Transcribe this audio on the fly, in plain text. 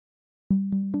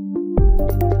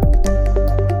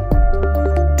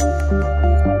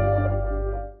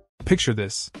Picture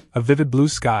this: a vivid blue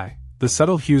sky, the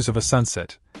subtle hues of a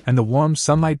sunset, and the warm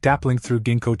sunlight dappling through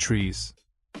ginkgo trees.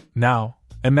 Now,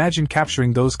 imagine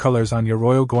capturing those colors on your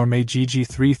Royal Gourmet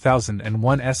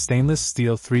GG3001S stainless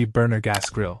steel 3-burner gas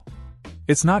grill.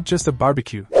 It's not just a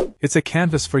barbecue, it's a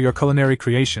canvas for your culinary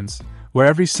creations, where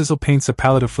every sizzle paints a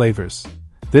palette of flavors.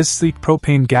 This sleek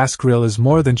propane gas grill is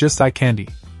more than just eye candy,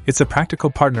 it's a practical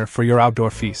partner for your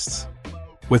outdoor feasts.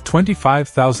 With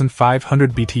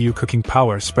 25,500 BTU cooking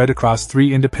power spread across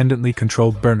 3 independently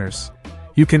controlled burners,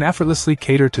 you can effortlessly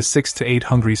cater to 6 to 8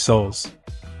 hungry souls.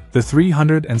 The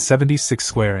 376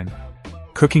 square in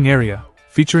cooking area,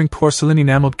 featuring porcelain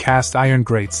enameled cast iron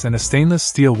grates and a stainless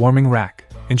steel warming rack,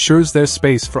 ensures there's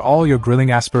space for all your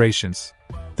grilling aspirations.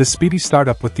 The speedy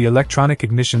startup with the electronic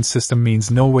ignition system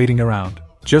means no waiting around.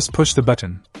 Just push the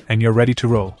button, and you're ready to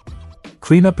roll.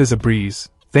 Cleanup is a breeze,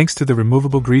 thanks to the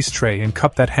removable grease tray and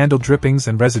cup that handle drippings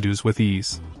and residues with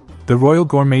ease. The Royal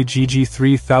Gourmet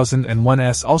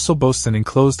GG3001S also boasts an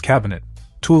enclosed cabinet,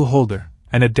 tool holder,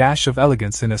 and a dash of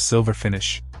elegance in a silver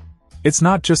finish. It's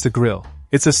not just a grill,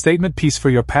 it's a statement piece for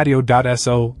your patio.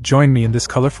 So join me in this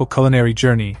colorful culinary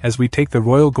journey as we take the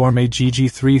Royal Gourmet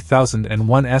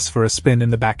GG3001S for a spin in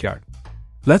the backyard.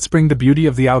 Let's bring the beauty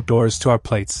of the outdoors to our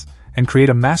plates and create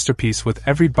a masterpiece with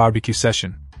every barbecue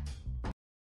session.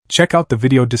 Check out the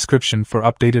video description for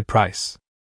updated price.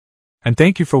 And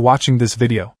thank you for watching this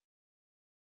video.